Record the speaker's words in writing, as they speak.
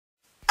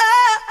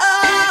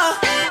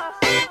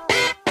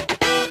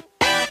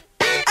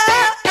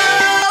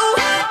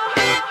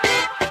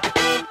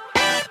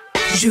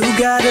You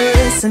gotta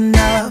listen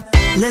up,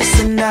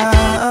 listen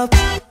up.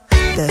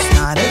 There's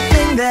not a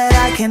thing that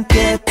I can't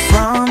get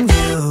from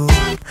you.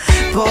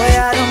 Boy,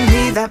 I don't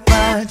need that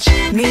much,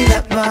 need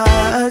that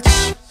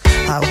much.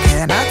 How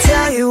can I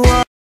tell you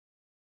what?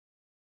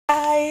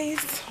 Guys,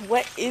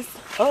 what is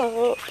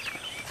up?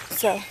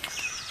 So,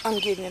 I'm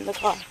getting in the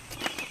car.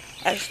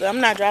 Actually,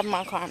 I'm not driving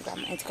my car, I'm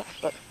driving my aunt's car,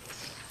 but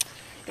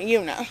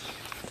you know.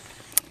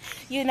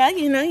 You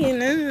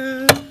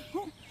know.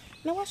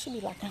 No, I should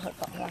be locking her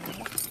car.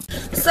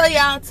 So,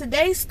 y'all,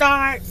 today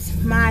starts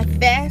my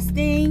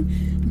fasting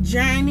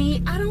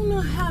journey. I don't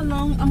know how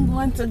long I'm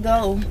going to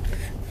go.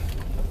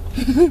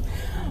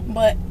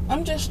 But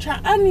I'm just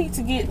trying. I need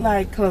to get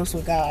like close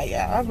with God,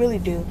 y'all. I really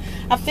do.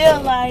 I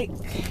feel like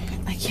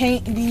I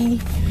can't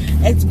be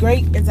as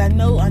great as I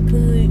know I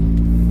could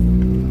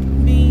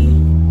be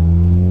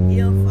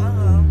if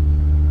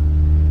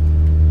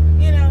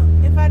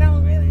if I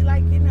don't really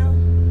like,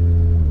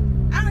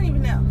 I don't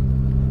even know.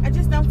 I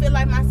just don't feel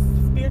like my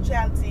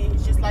spirituality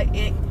is just like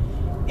at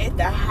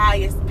the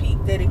highest peak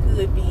that it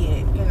could be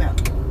at,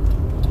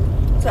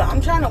 So I'm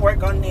trying to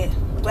work on that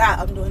while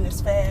I'm doing this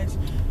fast.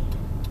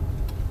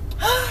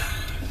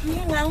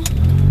 You know.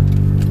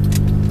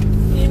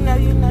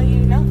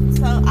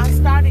 So I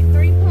started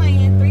three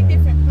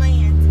different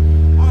plans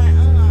on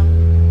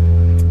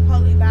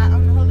Holy Bible,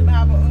 on the Holy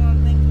Bible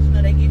thing.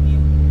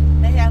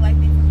 They have like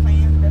different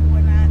plans and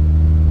whatnot.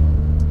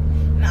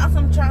 And also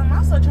I'm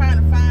also trying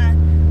to find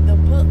the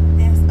book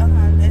that's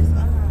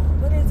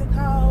what is it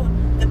called?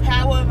 The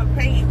Power of a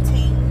Praying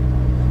Team.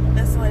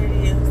 That's what it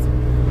is.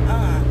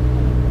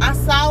 I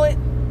saw it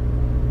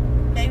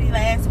maybe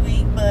last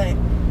week, but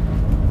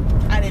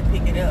I didn't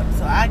pick it up,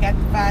 so I got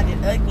to find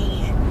it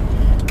again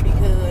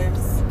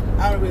because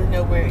I don't really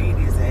know where it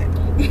is at.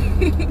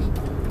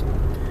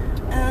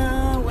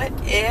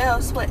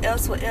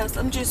 What else?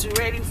 I'm just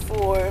ready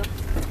for.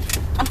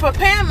 I'm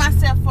preparing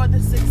myself for the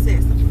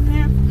success. I'm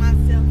preparing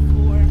myself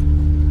for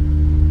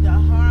the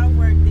hard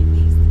work that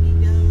needs to be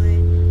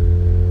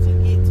done to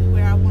get to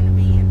where I want to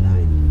be in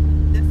life.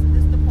 That's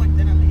the point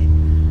that I'm at.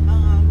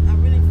 I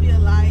really feel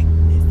like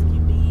this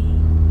can be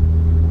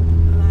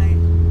like.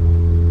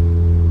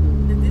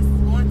 This is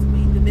going to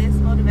be the best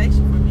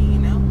motivation for me,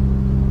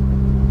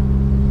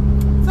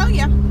 So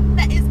yeah,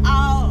 that is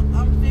all.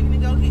 I'm figuring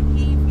to go get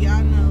Heath.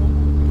 Y'all know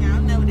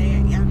that.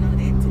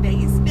 Today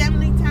is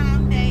family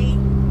time day.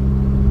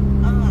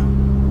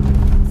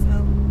 So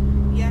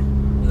yeah,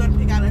 we're gonna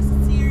pick out a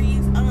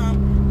series.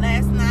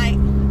 Last night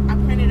I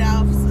printed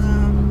off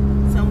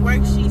some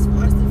worksheets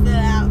for us to fill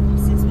out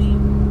since we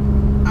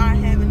are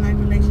having like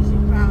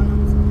relationship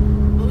problems.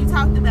 But we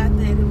talked about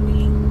that and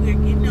we're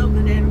getting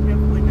over that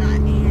and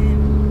whatnot. And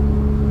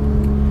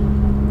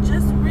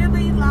just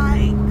really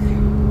like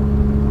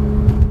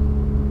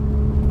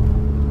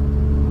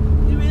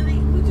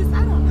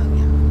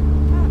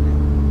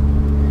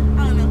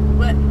I don't know,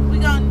 but we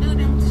gonna do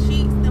them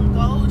sheets, them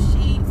goal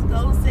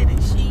setting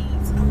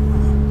sheets.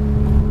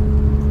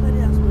 What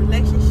else?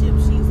 Relationship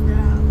sheets that I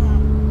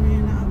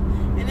ran out,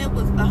 and it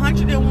was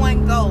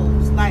 101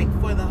 goals, like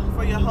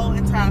for your whole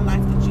entire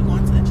life that you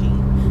want to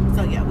achieve.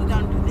 So yeah, we're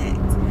gonna do that.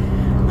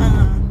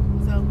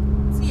 So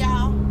see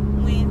y'all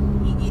when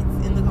he gets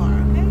in the car,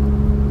 okay?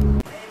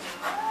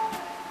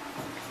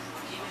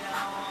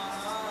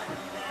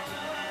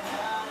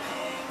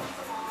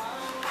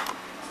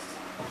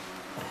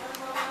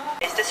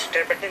 Press the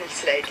shutter button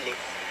slightly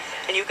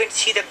and you can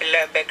see the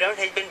background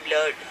has been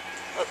blurred.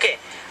 Okay,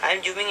 I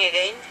am zooming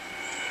again.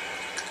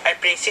 I am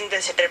pressing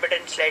the shutter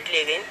button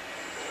slightly again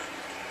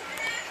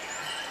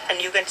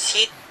and you can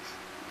see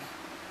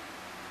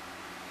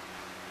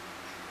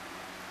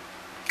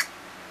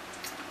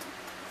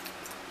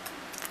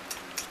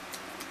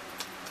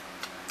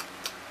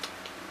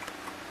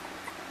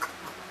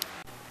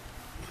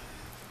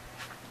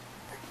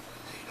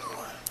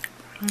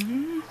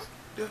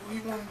That's what he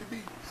wanted to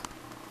be.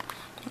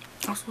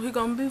 That's what he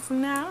gonna be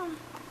from now on.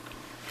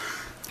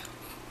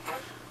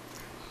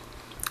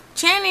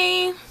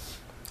 Channy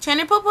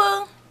Poo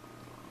Poo.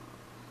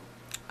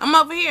 I'm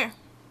over here.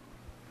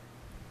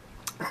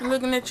 I'm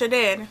looking at your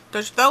dad.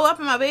 Don't you throw up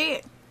in my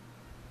bed.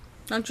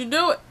 Don't you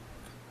do it.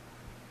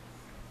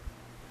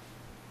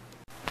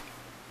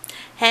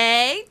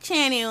 Hey,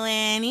 Channy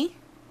Wanny.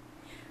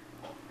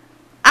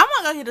 I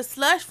wanna go get a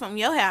slush from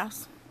your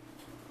house.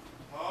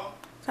 Huh?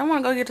 So I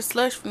wanna go get a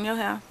slush from your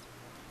house.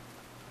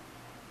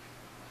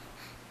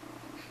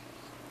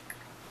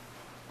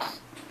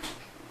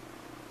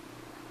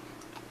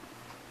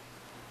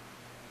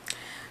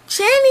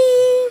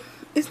 Channy,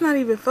 it's not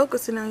even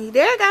focusing on you.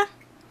 There you go.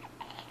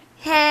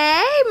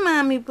 Hey,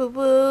 Mommy Boo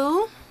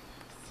Boo.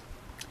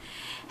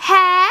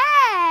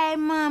 Hey,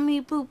 Mommy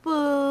Boo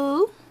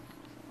Boo.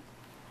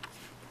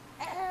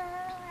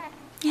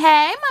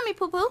 Hey, Mommy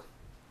Boo Boo.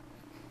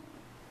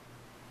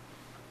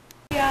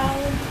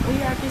 Y'all,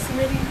 we are just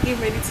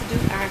getting ready to do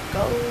our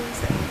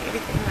goals and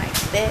everything like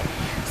that.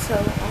 So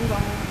I'm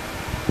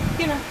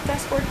gonna,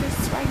 fast forward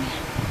this right now.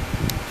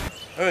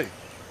 Hey.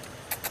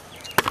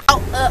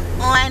 Up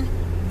on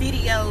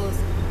videos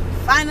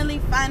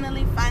finally,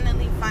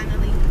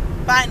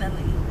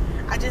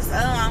 I just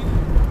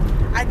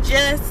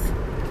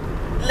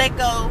let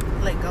go,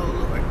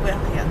 Lord. Well,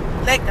 yeah,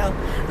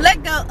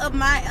 let go of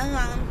my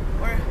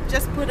or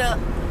just put up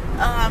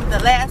the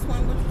last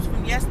one, which was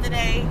from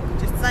yesterday,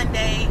 just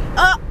Sunday.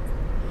 Oh,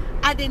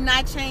 I did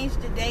not change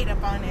the date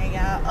up on there,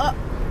 y'all. Oh,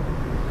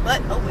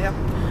 but oh well.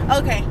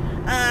 Okay,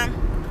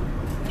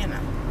 you know,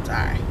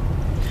 sorry,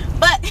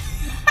 but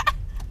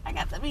I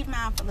got to be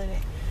mindful of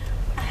that.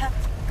 I have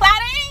to.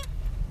 Claudine,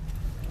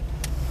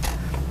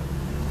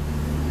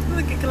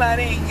 look at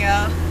Claudine,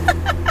 y'all.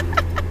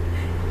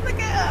 Look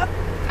at her.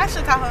 I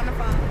should call her on the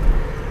phone.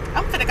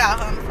 I'm finna call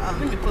her on the phone.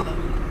 Let me pull up.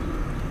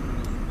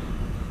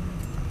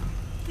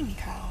 Let me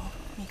call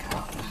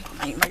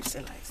my emergency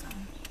lights on.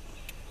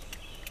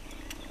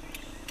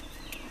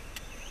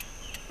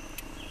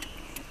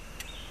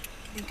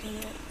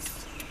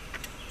 Because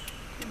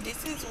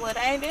this is what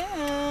I do.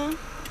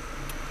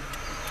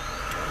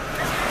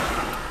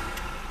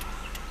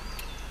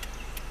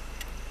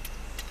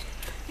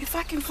 If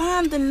I can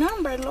find the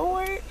number,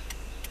 Lord.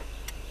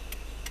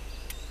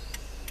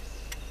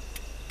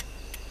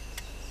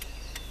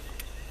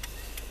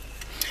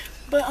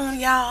 But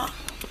y'all,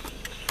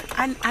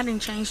 I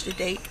didn't change the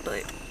date,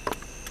 but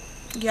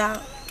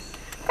y'all,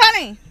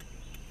 Connie,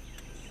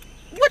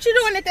 what you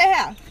doing at that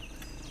house?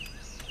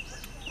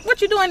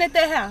 What you doing at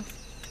that house?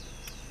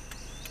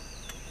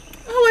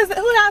 Who is it?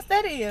 Who house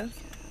that is?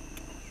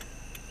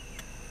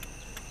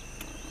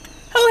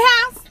 Who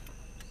house?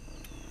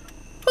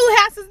 Who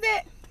house is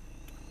that?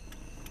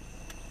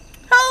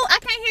 Who? I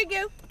can't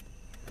hear you.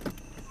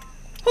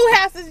 Who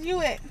house is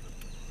you at?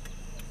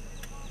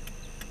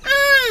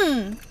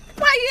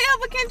 Why you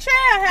ever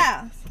Kentrell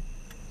house?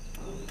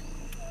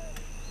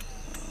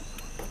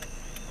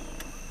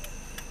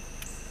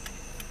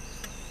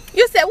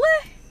 You said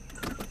what?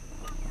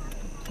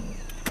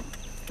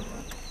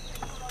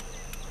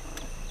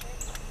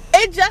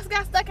 It just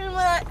got stuck in the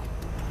mud.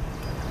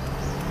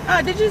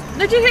 Oh, did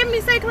you hear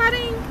me say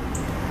Claudine?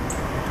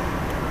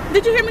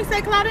 Did you hear me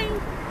say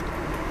Claudine?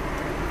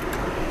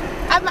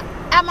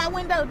 Out my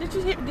window, did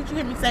you hear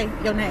me say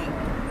your name?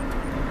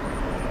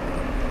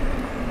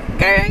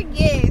 Girl,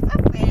 yes. I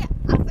said,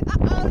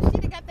 uh-oh, she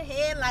done got the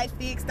headlight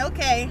fixed.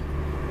 Okay,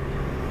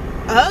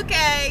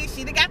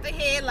 she done got the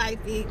headlight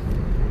fixed.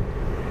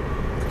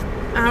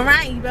 All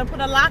right, you better put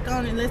a lock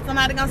on it unless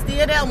somebody gonna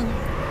steal that one.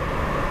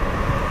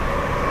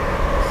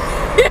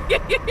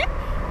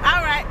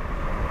 All right.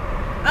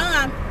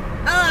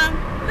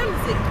 Let me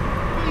see.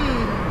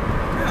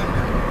 I don't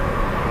know.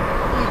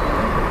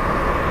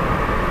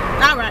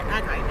 All right, I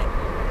got it.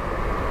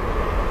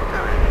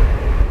 All right.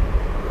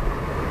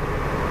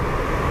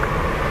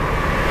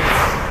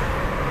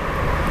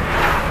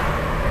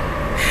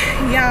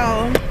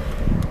 Y'all,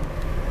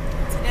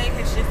 today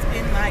has just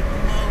been like the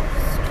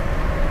most.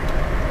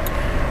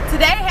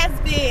 Today has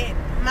been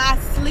my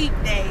sleep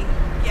day,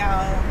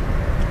 y'all.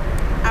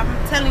 I'm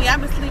telling you, I've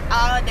been asleep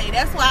all day.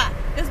 That's why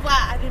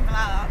I didn't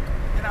vlog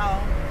at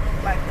all,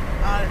 like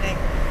all day,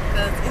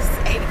 because it's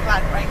 8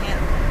 o'clock right now.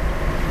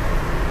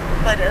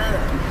 But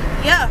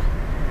yeah,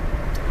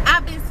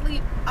 I've been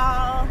asleep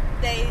all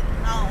day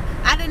long.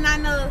 I did not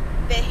know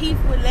that Heath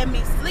would let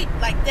me sleep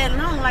like that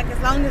long, like as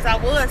long as I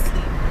was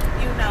asleep,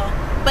 you know.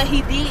 But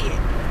he did,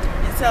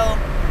 and so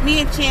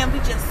me and Chan, we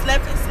just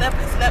slept and slept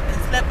and slept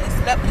and slept and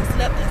slept and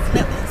slept and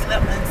slept and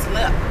slept and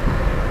slept.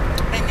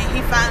 And then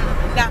he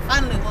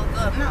finally woke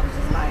up, and I was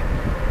just like,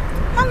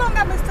 how long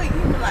I been asleep? He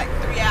was like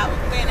 3 hours,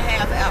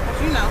 3.5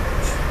 hours, you know.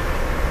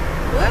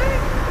 What?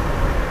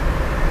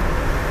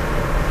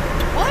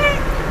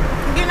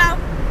 You know?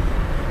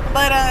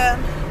 But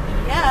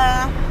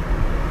yeah.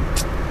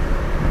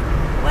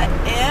 What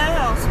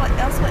else?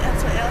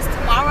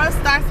 Tomorrow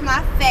starts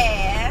my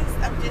fast.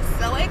 I'm just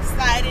so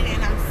excited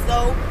and I'm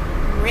so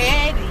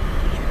ready.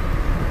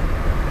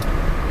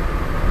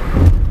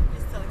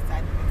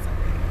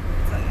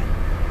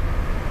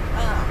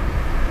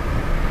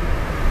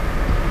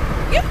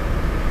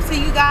 See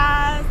you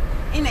guys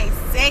in a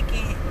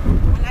second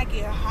when I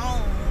get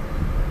home.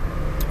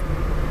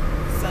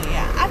 So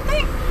yeah, I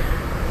think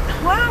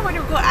where would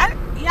it go?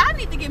 Y'all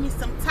need to give me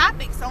some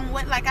topics on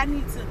what like I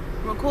need to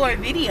record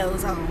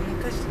videos on,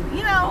 because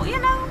you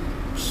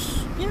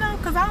know,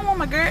 because I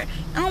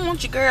don't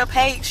want your girl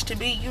page to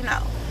be, you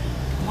know,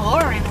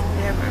 boring or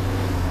whatever.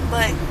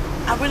 But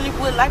I really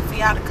would like for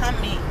y'all to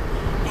comment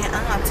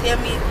and tell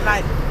me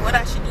like what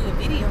I should do a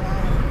video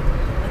on,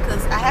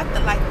 because I have to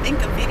like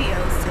think of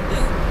videos to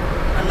do.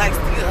 Like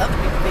steal other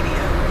people's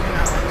videos, you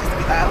know, and just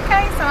be like,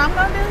 okay, so I'm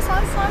gonna do so.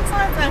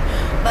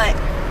 But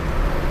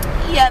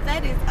yeah,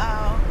 that is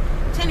all.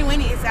 Chinny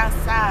Winnie is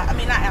outside. I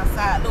mean, not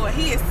outside, Lord,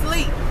 he is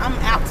asleep. I'm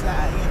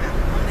outside, you know.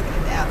 I'm looking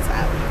at the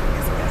outside.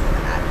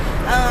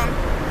 I'm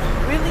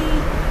really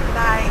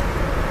like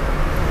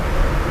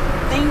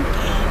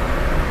thinking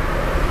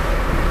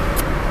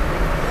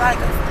like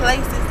of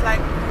places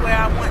like where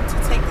I want to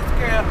take this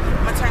girl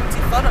maternity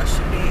photo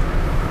shoot in,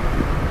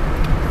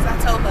 because I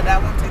told her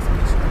that I want to take some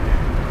pictures of her.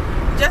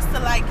 Just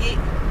to like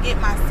get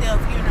myself,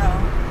 you know,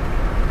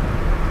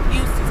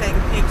 used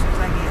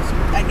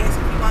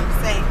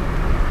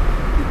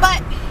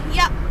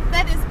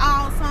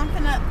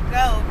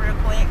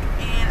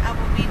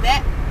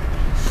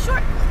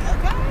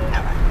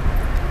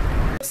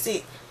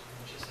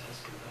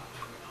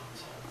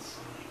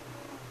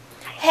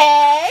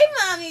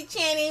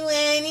Channy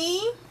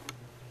Winnie.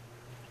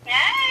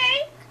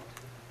 Hey.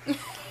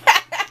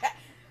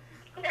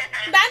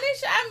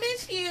 Danisha, I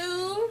miss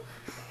you.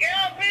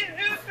 Girl, miss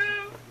you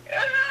too.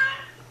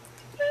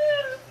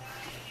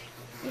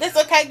 That's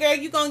okay, girl.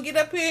 You gonna get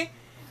up here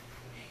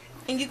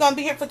and you gonna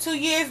be here for 2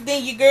 years.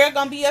 Then your girl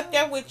gonna be up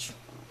there with you.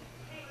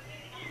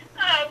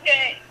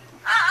 Okay.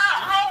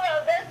 Hold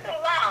on. That's too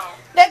long.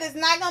 That is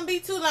not gonna be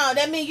too long.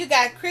 That means you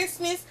got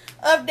Christmas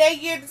of that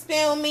year to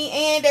spend with me,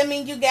 and that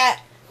means you got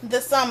the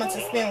summer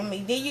to spend with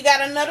me. Then you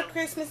got another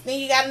Christmas. Then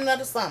you got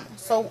another summer.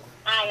 So,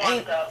 I don't want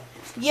to go.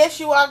 yes,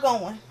 you are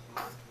going.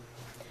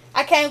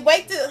 I can't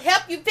wait to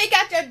help you pick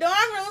out your dorm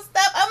room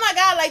stuff. Oh my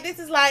God, like this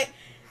is like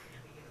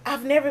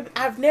I've never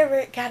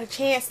got a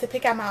chance to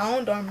pick out my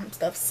own dorm room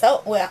stuff.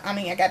 So well, I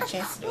mean I got a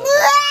chance to do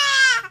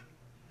it.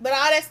 But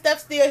all that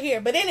stuff's still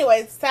here. But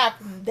anyways, aside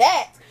from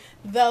that,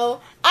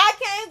 though, I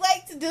can't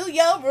wait to do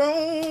your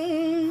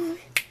room.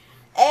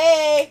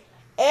 Hey,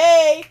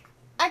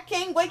 I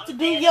can't wait to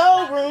do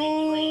your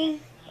room.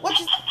 What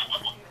you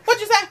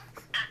say?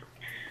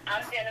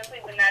 I'm still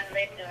asleep and not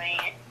let you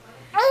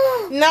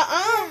in.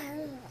 Nuh-uh.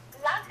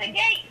 Lock the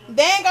gate.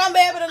 They ain't gonna be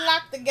able to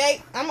lock the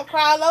gate. I'ma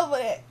crawl over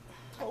that.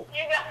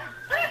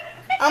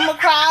 I'ma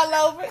crawl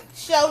over it.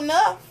 Sure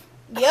enough.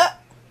 Yep.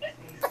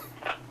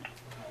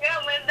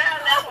 Girl went down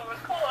there for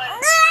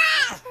record.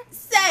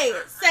 Say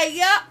it. Say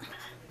yep.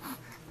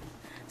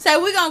 Say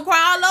we gonna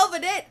crawl over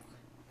that.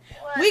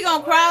 We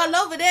gonna crawl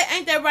over that.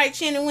 Ain't that right,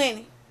 Chinny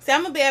Winnie? So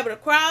I'm gonna be able to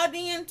crawl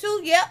in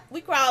too. Yep.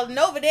 We crawling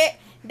over that.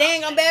 They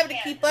ain't gonna be able to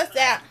keep us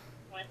out.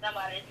 When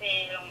somebody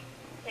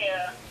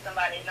tell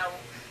somebody no,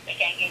 they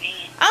can't get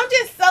in. I'm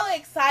just so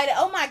excited.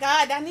 Oh my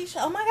God,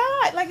 Danisha. Oh my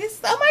God. Like it's,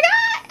 oh my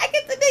God. I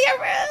get to do your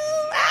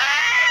room.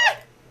 Ah!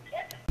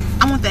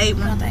 I want the 8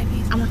 one.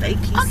 I want the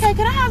 8 piece. Okay,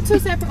 could I have 2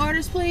 separate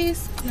orders,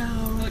 please? No.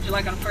 What would you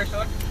like on the first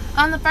order?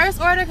 On the first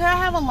order, could I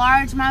have a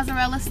large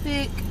mozzarella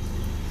stick,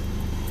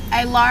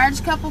 a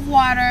large cup of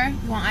water,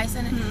 you want ice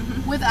in it?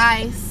 With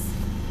ice,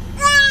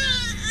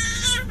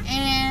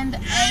 and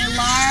a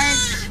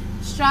large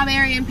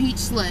strawberry and peach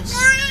slush,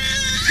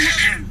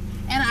 and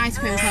an ice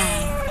cream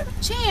cone.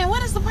 Chan,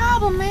 what is the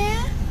problem,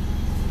 man?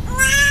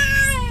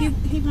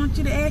 He wants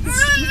you to add his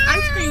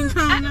ice cream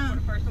cone up.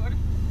 First order?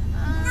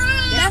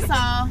 That's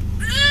all.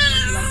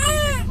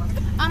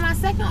 On my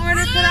second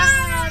order, could I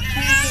have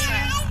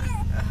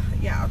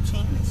Y'all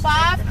change this.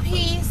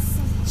 5-piece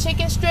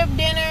chicken strip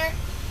dinner?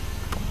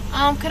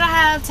 Could I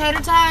have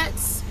tater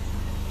tots?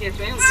 Yes,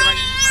 ma'am. Would you like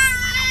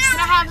Could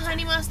I have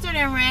honey mustard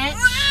and ranch?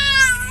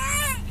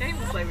 okay,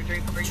 what flavor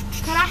drink for you?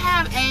 Could I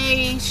have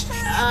a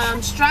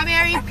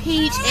strawberry,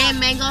 peach, and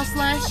mango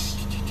slush?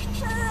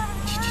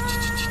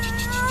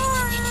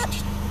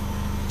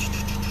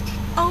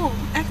 Oh,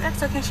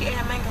 that's okay. She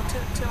add mango to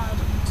all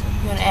the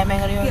You want to add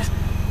mango to yours?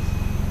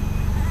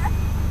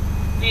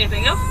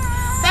 Anything else?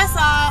 That's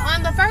all.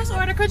 On the first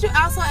order, could you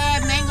also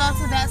add mango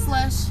to that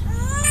slush?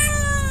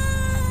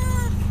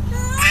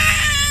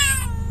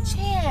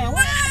 Chan,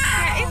 what?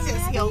 Yeah, it's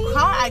just your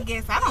car, I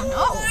guess. I don't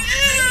know.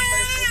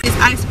 It's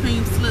ice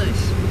cream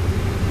slush.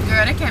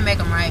 Girl, they can't make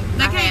them right.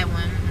 They I can't? had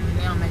one.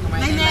 They don't make them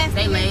right. They They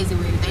nasty. lazy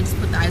with it. They just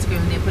put the ice cream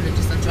and then put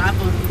just a drop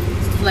of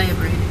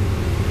flavor in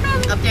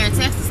it. Up there in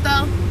Texas,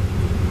 though,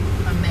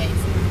 amazing.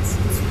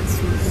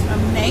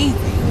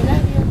 Amazing.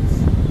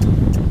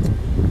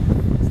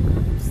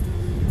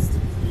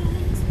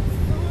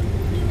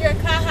 Your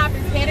car hop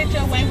is headed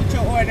your way with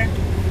your order.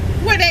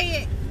 Where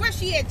they at? Where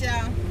she at,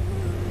 y'all?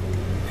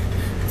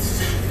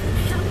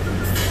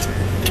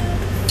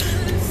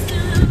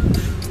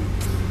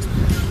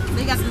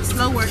 They got some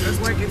slow workers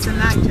working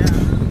tonight, y'all.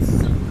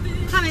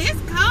 Honey,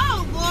 it's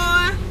cold,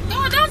 boy.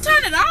 Oh, don't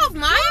turn it off,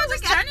 Maya.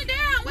 Just turn it down.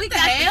 We What the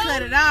got hell? to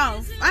cut it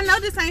off. I know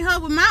this ain't her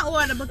with my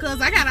order because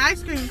I got an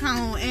ice cream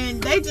cone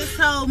and they just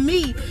told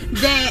me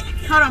that.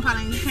 Hold on,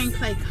 Pauline, you can't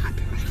play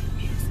copyrighted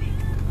music.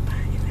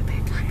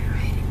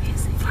 Copyrighted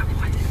music for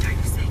more than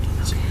 30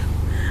 seconds.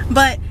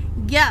 But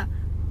yeah,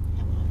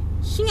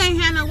 she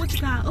ain't had no what you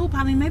call. Oh,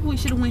 Pauline, maybe we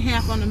should have went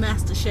half on the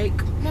Master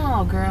Shake.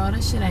 No, girl,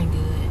 that shit ain't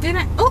good. Did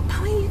I? Oh,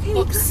 Pauline, you can't.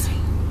 Oops.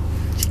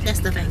 That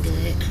stuff ain't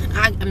good.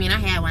 I mean, I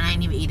had one. I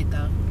ain't even eat it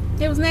though.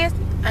 It was nasty.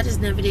 I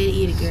just never did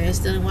eat it, girl. It's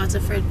still in Walter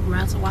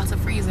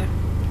freezer.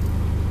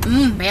 But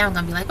I'm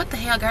gonna be like, what the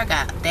hell, girl? I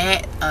got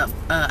that.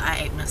 I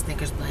ate my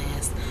Snickers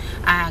blast.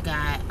 I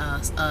got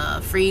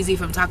Freezy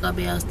from Taco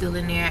Bell still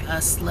in there.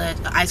 A slush,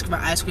 ice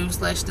cream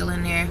slush still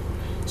in there.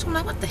 So I'm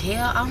like, what the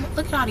hell?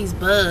 Look at all these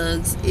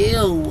bugs.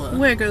 Ew.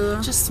 Where,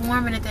 girl? Just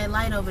swarming at that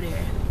light over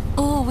there.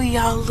 Oh, we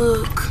all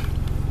look.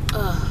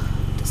 Ugh,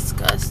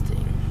 disgusting.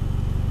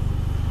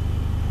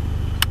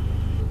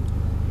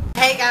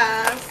 Hey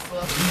guys.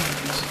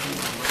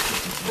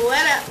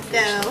 What up,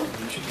 though?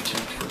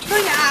 So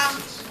y'all,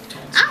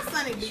 our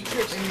Sonic be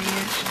tripping,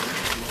 man.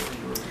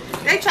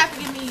 They tried to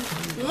give me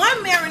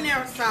 1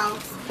 marinara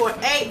sauce for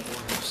 8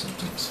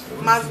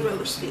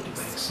 mozzarella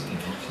sticks.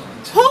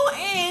 Who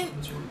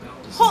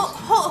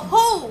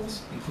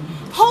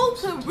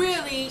could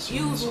really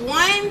use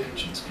 1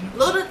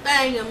 little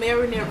thing of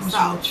marinara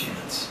sauce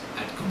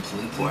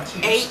for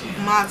 8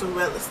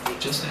 mozzarella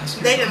sticks.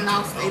 They done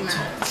lost their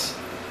mind.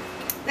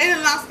 They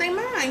done lost their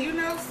mind, you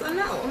know. So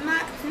no, I'm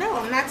not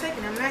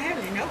taking it. I'm not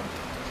having it. No.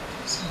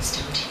 So it's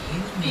down to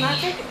you and me. I'm not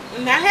taking it.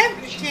 I'm not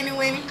having it, Jenny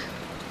Winnie.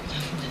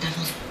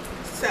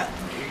 So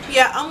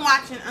yeah, I'm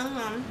watching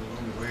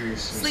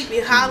Sleepy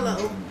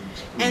Hollow,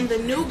 and the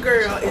new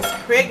girl is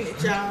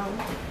pregnant, y'all.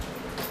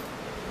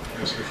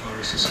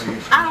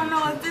 I don't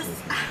know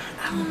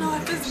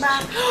if this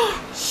by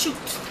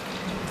shoot.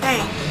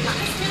 Dang.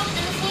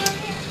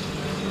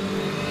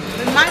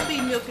 It might be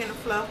milk in the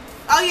floor.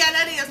 Oh yeah,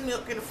 that is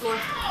milk in the floor.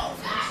 Oh,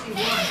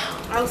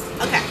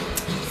 okay.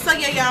 So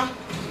yeah, y'all.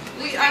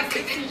 We are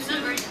fixing to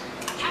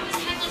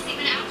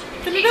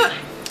do it.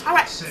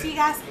 Alright, see you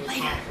guys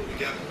later.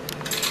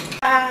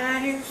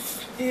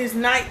 Guys, it is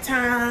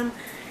nighttime.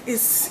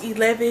 It's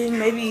 11,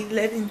 maybe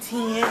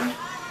 11:10,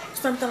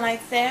 something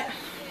like that.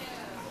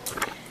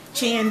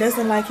 Chan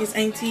doesn't like his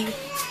auntie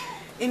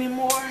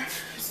anymore,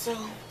 so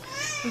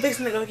I'm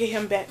fixing to go get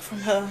him back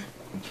from her.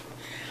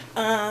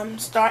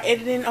 Start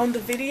editing on the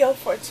video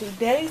for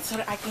today so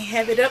that I can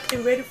have it up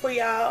and ready for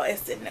y'all at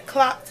 7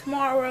 o'clock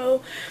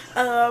tomorrow.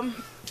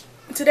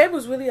 Today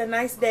was really a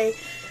nice day.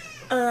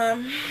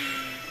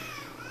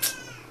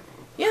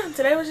 Yeah,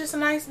 today was just a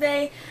nice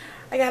day.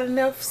 I got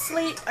enough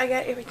sleep. I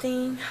got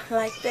everything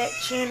like that.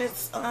 Chan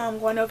is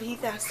going over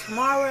Heath House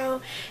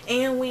tomorrow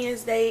and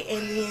Wednesday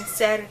and then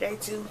Saturday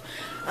too.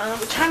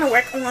 We're trying to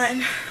work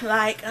on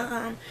like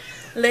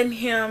letting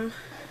him.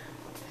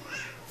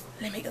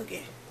 Let me go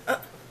get.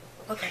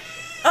 Okay.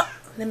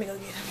 Let me go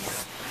get him.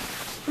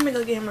 Let me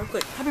go get him real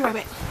quick. I'll be right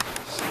back.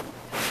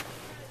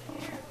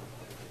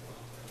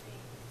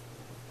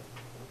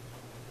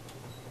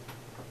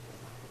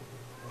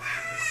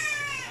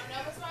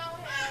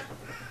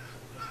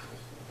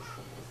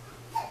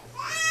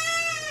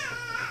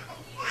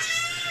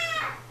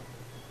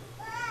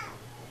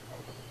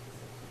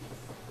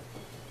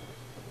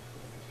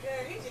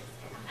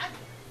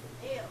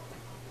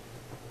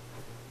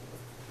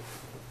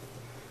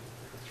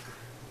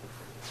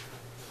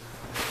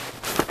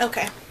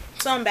 Okay,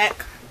 so I'm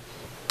back.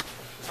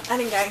 I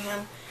didn't got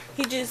him.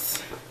 He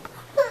just,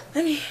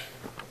 let me,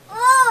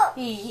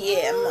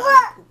 yeah,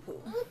 mommy poo poo.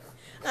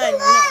 I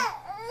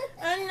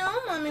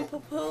know, mommy poo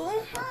poo.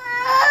 I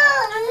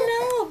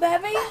know,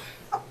 baby.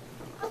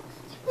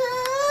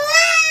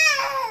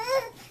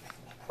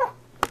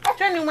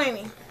 Johnny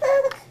Wayne.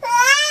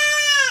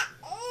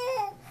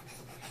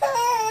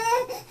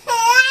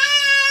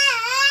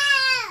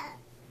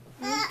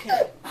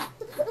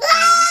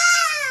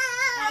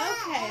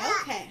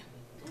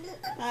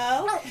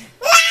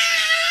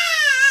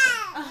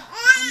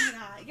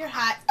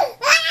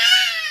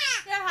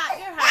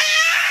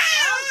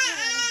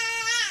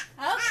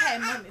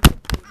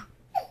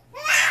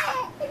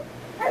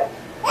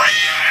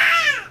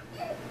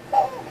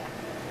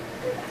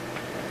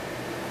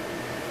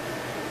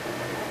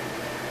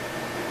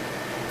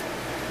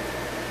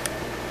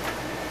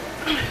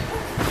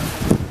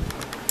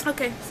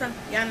 Okay, so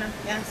y'all know,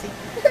 y'all see.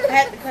 I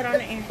had to cut on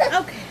the air.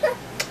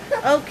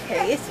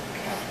 Okay, it's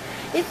okay.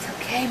 It's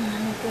okay,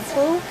 mommy poo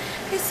poo.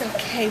 It's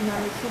okay,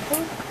 mommy poo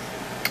poo.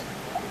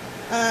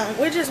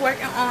 We're just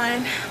working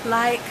on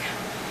like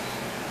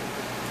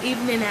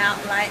evening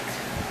out like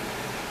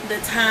the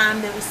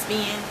time that we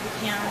spend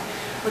with him,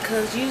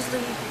 because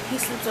usually he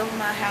sleeps over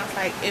my house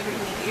like every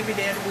week, every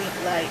day of the week.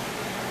 Like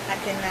I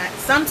cannot.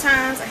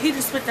 Sometimes he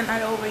just spent the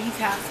night over at his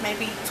house,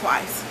 maybe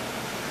twice.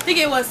 I think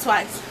it was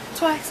twice,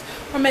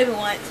 or maybe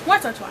once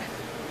or twice.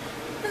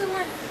 Was it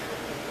one?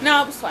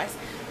 No, it was twice.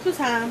 2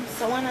 times.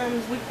 So one of them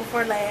was week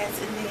before last,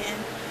 and then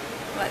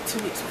like 2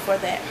 weeks before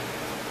that.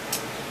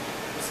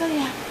 So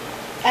yeah,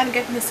 I haven't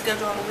gotten the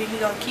schedule on the week.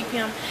 We're gonna keep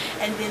him,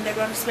 and then they're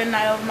gonna spend the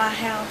night over my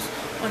house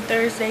on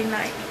Thursday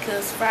night,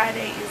 because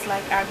Friday is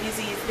like our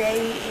busiest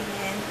day,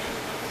 and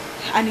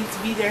I need to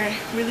be there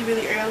really,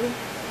 really early.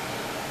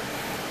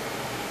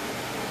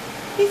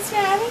 He's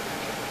smiling.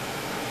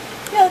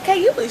 Yeah, okay,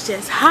 you was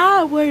just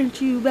hot,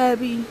 weren't you,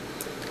 baby?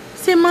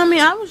 Say,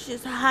 mommy, I was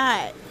just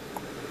hot.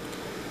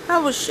 I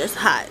was just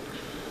hot.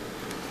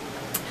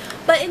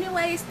 But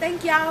anyways,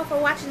 thank y'all for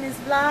watching this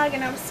vlog,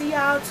 and I'll see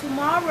y'all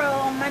tomorrow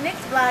on my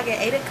next vlog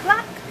at 8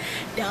 o'clock.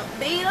 Don't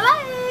be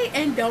late,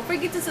 and don't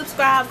forget to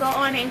subscribe. Go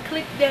on and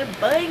click that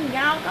button,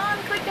 y'all. Go on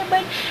and click that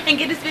button and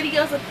get this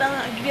video a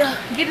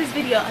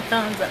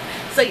thumbs up.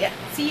 So yeah,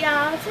 see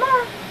y'all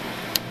tomorrow.